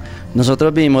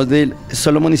 Nosotros vivimos del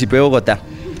solo municipio de Bogotá.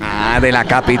 Ah, de la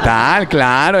capital,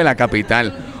 claro, de la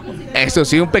capital. Eso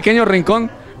sí, un pequeño rincón,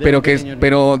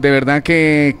 pero de verdad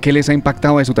que ¿qué les ha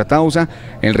impactado de Sutatausa?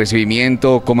 El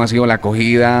recibimiento, ¿cómo ha sido la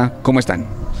acogida? ¿Cómo están?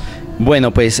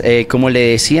 Bueno, pues como le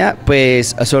decía,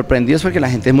 pues sorprendidos porque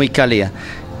la gente es muy cálida.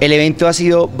 El evento ha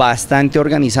sido bastante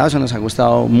organizado, eso nos ha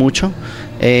gustado mucho.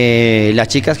 Las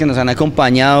chicas que nos han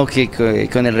acompañado, que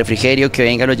con el refrigerio, que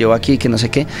venga, lo llevo aquí, que no sé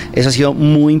qué, eso ha sido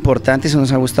muy importante, eso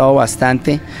nos ha gustado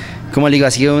bastante. Como le digo,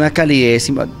 ha sido una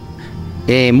calidez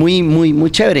muy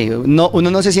chévere.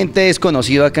 Uno no se siente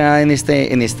desconocido acá en esta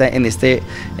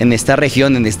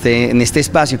región, en este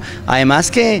espacio.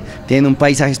 Además que tienen un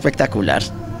paisaje espectacular.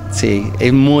 Sí,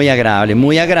 es muy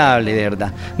agradable, de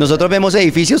verdad. Nosotros vemos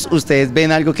edificios, ustedes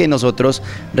ven algo que nosotros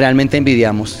realmente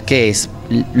envidiamos, que es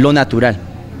lo natural.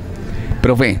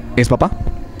 Profe, ¿es papá?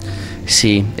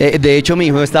 Sí, de hecho mi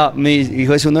hijo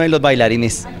es uno de los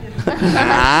bailarines.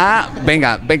 Ah,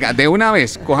 venga, de una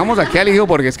vez, cojamos aquí al hijo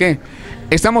porque es que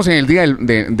estamos en el Día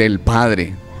del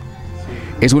Padre.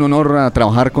 ¿Es un honor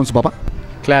trabajar con su papá?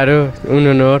 Claro, un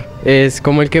honor. Es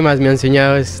como el que más me ha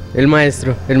enseñado, es el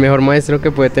maestro, el mejor maestro que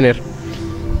puede tener.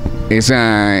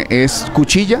 ¿Es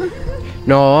cuchilla?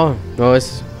 No,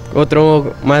 es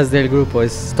otro más del grupo,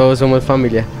 todos somos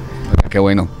familia. Qué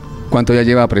bueno. ¿Cuánto ya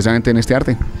lleva precisamente en este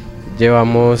arte?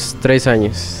 Llevamos 3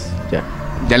 años, ya.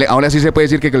 Ahora sí se puede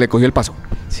decir que le cogió el paso.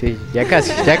 Sí, ya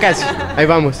casi, ahí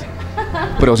vamos.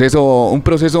 Un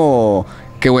proceso,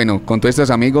 qué bueno, con todos estos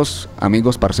amigos,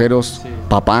 parceros, sí.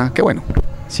 Papá, qué bueno.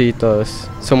 Sí, todos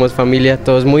somos familia,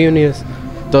 todos muy unidos,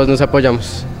 todos nos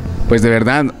apoyamos. Pues de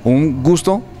verdad, un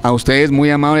gusto a ustedes, muy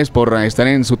amables por estar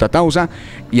en Sutatausa,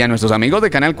 y a nuestros amigos de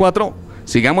Canal 4,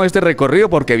 sigamos este recorrido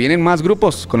porque vienen más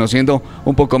grupos conociendo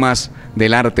un poco más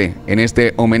del arte en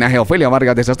este homenaje a Ofelia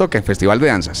Vargas de Sastoque, Festival de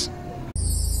Danzas.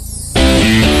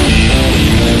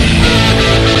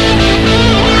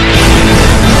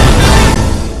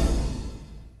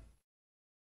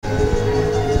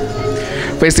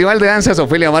 Festival de Danzas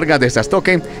Ofelia Vargas de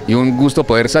Sastoque, y un gusto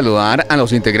poder saludar a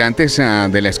los integrantes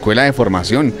de la Escuela de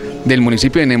Formación del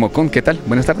municipio de Nemocón. ¿Qué tal?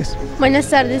 Buenas tardes. Buenas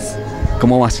tardes.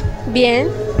 ¿Cómo vas? Bien.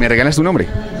 ¿Me regalas tu nombre?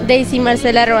 Daisy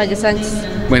Marcela Roballo Sánchez.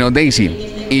 Bueno,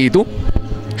 Daisy, ¿y tú?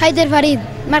 Haider Farid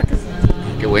Márquez.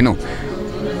 Qué bueno.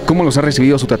 ¿Cómo los ha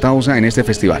recibido Sutatausa en este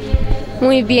festival?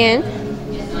 Muy bien.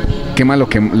 ¿Qué más lo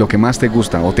que más te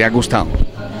gusta o te ha gustado?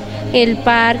 El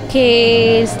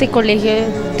parque, este colegio,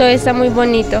 todo está muy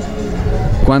bonito.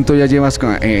 ¿Cuánto ya llevas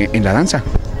en la danza?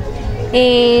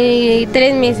 3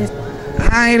 meses.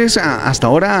 Ah, eres hasta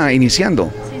ahora iniciando.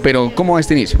 Sí, pero sí. ¿Cómo va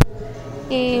este inicio?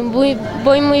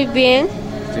 Voy muy bien.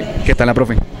 Sí. ¿Qué tal la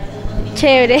profe?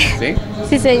 Chévere. ¿Sí?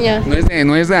 Sí, señor.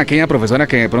 ¿No es de aquella profesora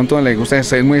que de pronto le gusta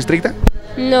ser muy estricta?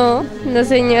 No,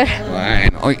 señor.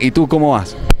 Bueno, ¿y tú cómo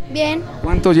vas? Bien.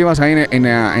 ¿Cuánto llevas ahí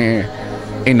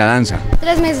en la danza?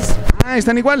 3 meses. Ah,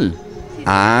 están igual.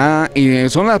 Ah, ¿y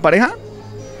son la pareja?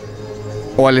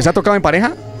 ¿O les ha tocado en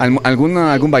pareja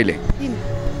algún baile? Sí.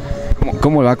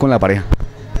 ¿Cómo va con la pareja?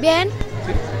 Bien.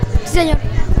 Sí, señor.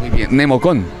 Muy bien.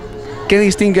 Nemocón. ¿Qué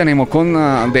distingue a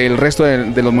Nemocón del resto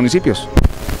de los municipios?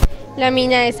 La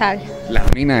mina de sal. La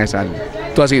mina de sal.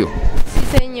 ¿Tú has ido?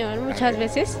 Sí, señor, muchas muchas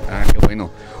veces. Ah, qué bueno.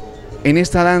 En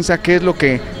esta danza,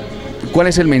 ¿cuál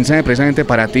es el mensaje precisamente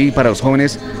para ti y para los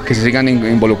jóvenes que se sigan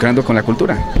involucrando con la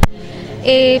cultura?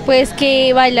 Pues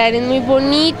que bailar es muy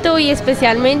bonito y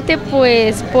especialmente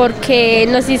pues porque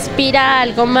nos inspira a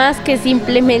algo más que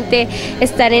simplemente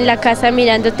estar en la casa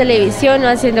mirando televisión o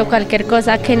haciendo cualquier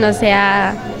cosa que no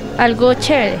sea algo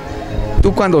chévere.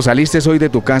 ¿Tú cuando saliste hoy de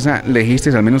tu casa le dijiste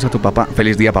al menos a tu papá,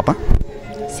 feliz día papá?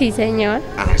 Sí, señor.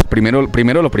 Primero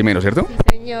lo primero, ¿cierto?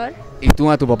 Sí, señor. ¿Y tú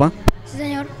a tu papá? Sí,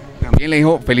 señor. También le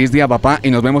dijo feliz día papá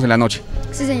y nos vemos en la noche.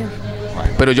 Sí, señor.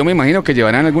 Pero yo me imagino que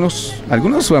llevarán algunos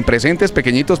presentes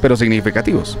pequeños pero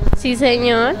significativos. Sí,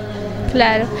 señor,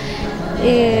 claro.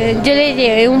 Yo le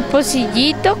llevé un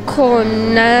pocillito con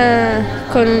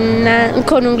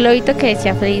un globito que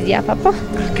decía feliz día, papá.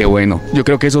 Qué bueno. Yo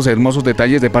creo que esos hermosos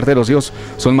detalles de parte de los hijos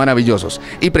son maravillosos.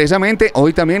 Y precisamente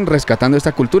hoy también rescatando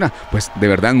esta cultura, pues de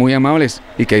verdad muy amables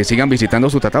y que sigan visitando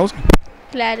Sutatausa.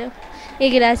 Claro. Y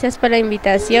gracias por la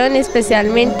invitación,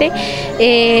 especialmente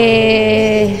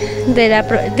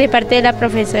de parte de la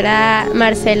profesora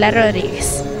Marcela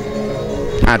Rodríguez.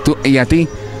 Y a ti,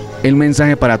 el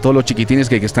mensaje para todos los chiquitines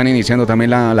que están iniciando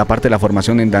también la parte de la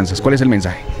formación en danzas. ¿Cuál es el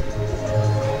mensaje?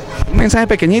 Un mensaje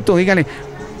pequeñito, dígale.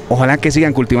 Ojalá que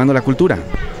sigan cultivando la cultura.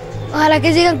 Ojalá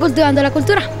que sigan cultivando la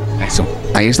cultura. Eso,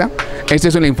 ahí está. Este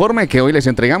es el informe que hoy les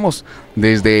entregamos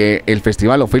desde el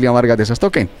Festival Ofelia Vargas de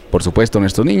Sastoque. Por supuesto,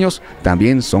 nuestros niños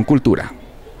también son cultura.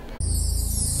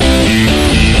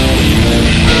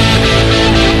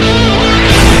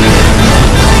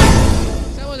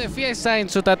 Estamos de fiesta en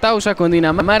Sutatausa con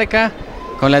Dinamarca,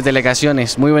 con las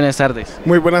delegaciones. Muy buenas tardes.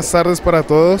 Muy buenas tardes para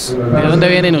todos. ¿De dónde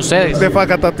vienen ustedes? De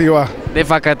Facatativá. De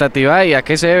Facatativá, ¿y a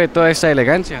qué se debe toda esta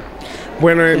elegancia?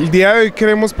 Bueno, el día de hoy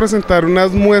queremos presentar unas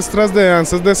muestras de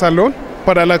danzas de salón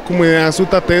para la comunidad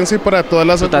sutatense y para todas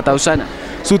las...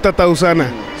 Sutatausana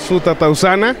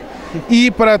y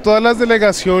para todas las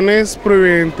delegaciones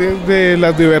provenientes de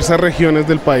las diversas regiones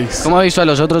del país. ¿Cómo ha visto a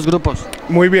los otros grupos?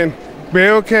 Muy bien.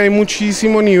 Veo que hay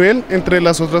muchísimo nivel entre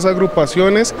las otras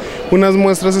agrupaciones, unas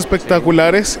muestras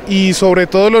espectaculares y sobre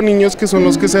todo los niños que son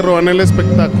los que se roban el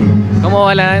espectáculo. ¿Cómo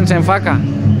va la danza en Faca?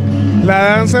 La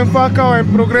danza en Faca va en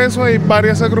progreso, hay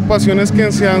varias agrupaciones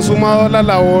que se han sumado a la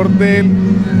labor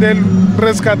del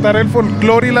rescatar el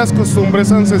folclore y las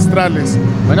costumbres ancestrales.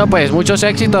 Bueno, pues muchos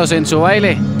éxitos en su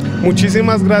baile.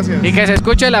 Muchísimas gracias. Y que se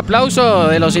escuche el aplauso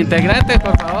de los integrantes,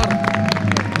 por favor.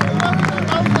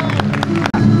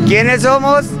 ¿Quiénes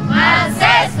somos?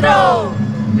 ¡Ancestro!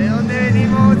 ¿De dónde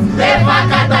venimos? ¡De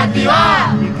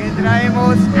Facatativá! ¿Y qué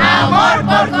traemos? ¡Amor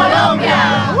por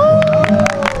Colombia!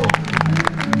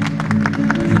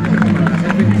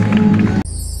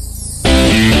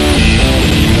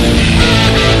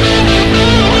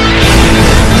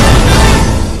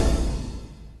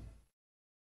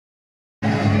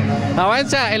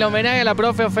 Avanza el homenaje a la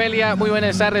profe Ofelia. Muy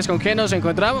buenas tardes. ¿Con quién nos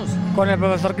encontramos? Con el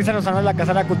profesor Cristian Lozano de la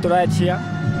Casa de la Cultura de Chía.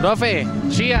 Profe,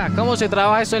 Chía, ¿cómo se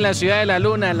trabaja esto en la ciudad de la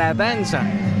Luna, la danza?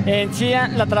 En Chía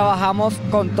la trabajamos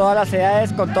con todas las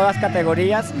edades, con todas las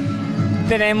categorías.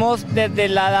 Tenemos desde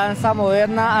la danza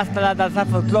moderna hasta las danzas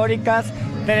folclóricas.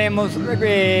 Tenemos lo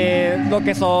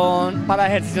que son para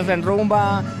ejercicios en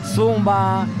rumba,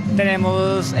 zumba.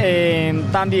 Tenemos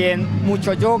también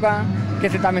mucho yoga, que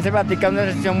también se practica un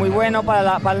ejercicio muy bueno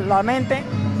para la mente.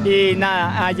 Y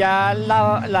nada, allá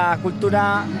la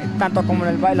cultura, tanto como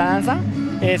la danza,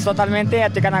 es totalmente.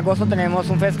 En agosto tenemos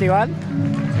un festival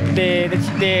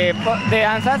de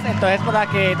danzas, entonces para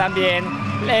que también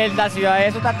la ciudad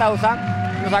de Sutatausa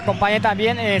nos acompañe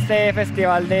también en este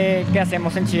festival que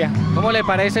hacemos en Chía. ¿Cómo le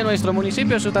parece nuestro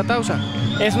municipio, Sutatausa?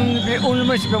 Es un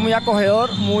municipio muy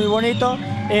acogedor, muy bonito.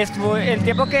 El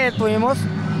tiempo que estuvimos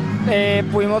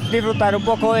pudimos disfrutar un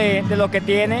poco de lo que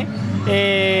tiene,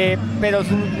 pero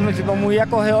es un municipio muy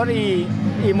acogedor y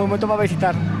muy bonito para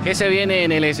visitar. ¿Qué se viene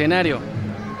en el escenario?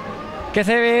 ¿Qué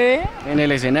se ve? En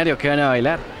el escenario, ¿qué van a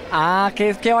bailar? Ah,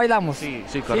 ¿qué bailamos? Sí,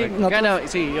 correcto.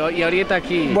 Sí, y ahorita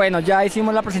aquí... Bueno, ya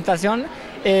hicimos la presentación,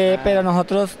 pero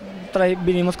nosotros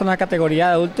vinimos con la categoría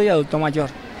de adulto y adulto mayor.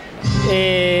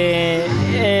 El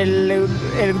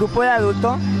grupo de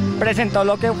adulto presentó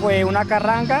lo que fue una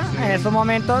carranga en estos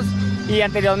momentos y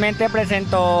anteriormente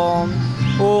presentó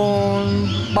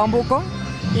un bambuco,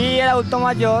 y el adulto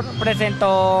mayor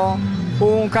presentó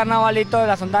un carnavalito de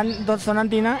la zona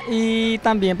andina y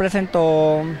también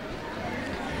presentó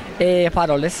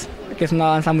faroles, que es una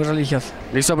danza muy religiosa.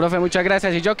 Listo, profe, muchas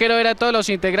gracias. Y yo quiero ver a todos los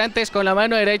integrantes con la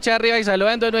mano derecha arriba y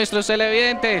saludando a nuestros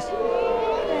televidentes.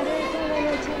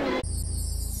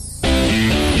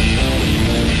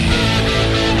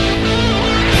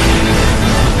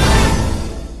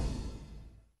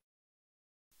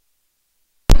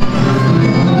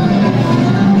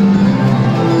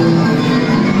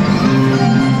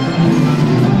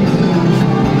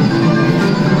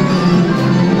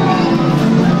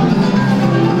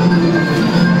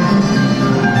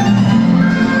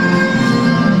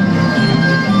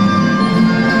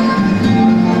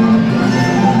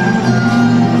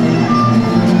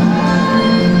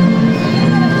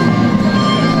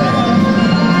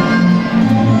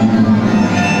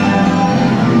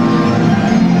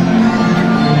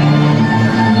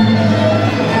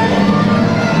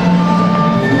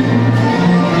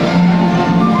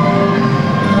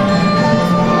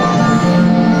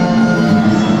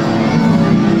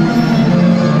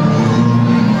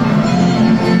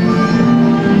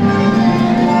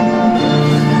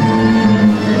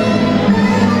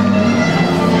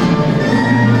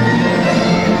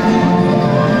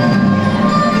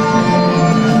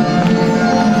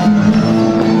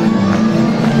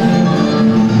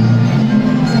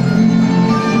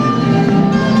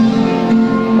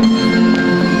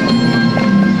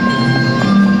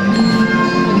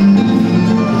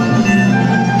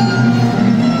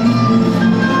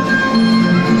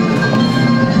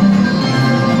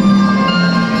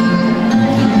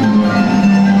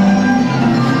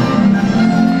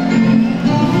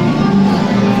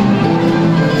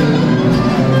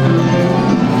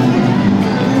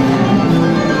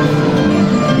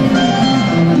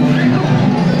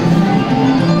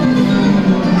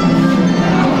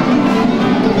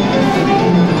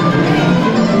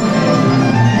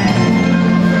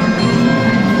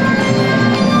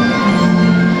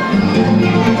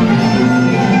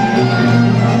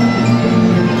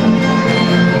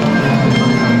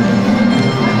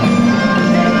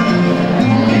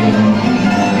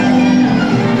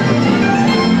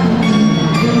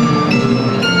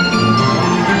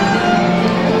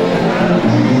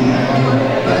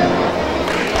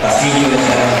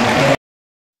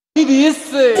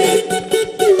 dice.